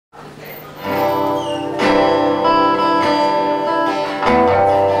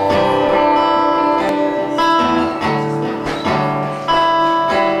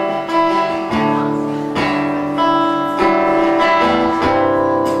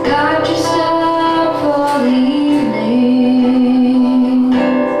Got dressed up for the evening,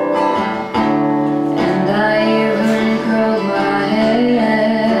 and I even curled my hair.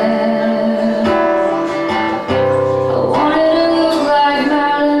 I wanted to look like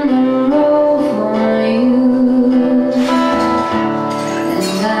Marilyn Monroe for you,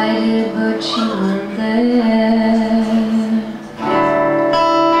 and I did, but you weren't there.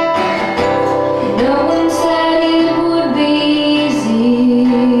 No one said it would be easy,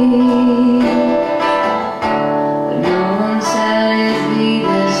 but no one said it'd be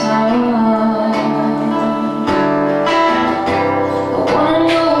this hard. I wanna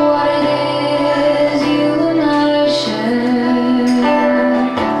know what it is you and I share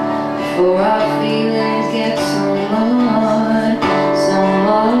before I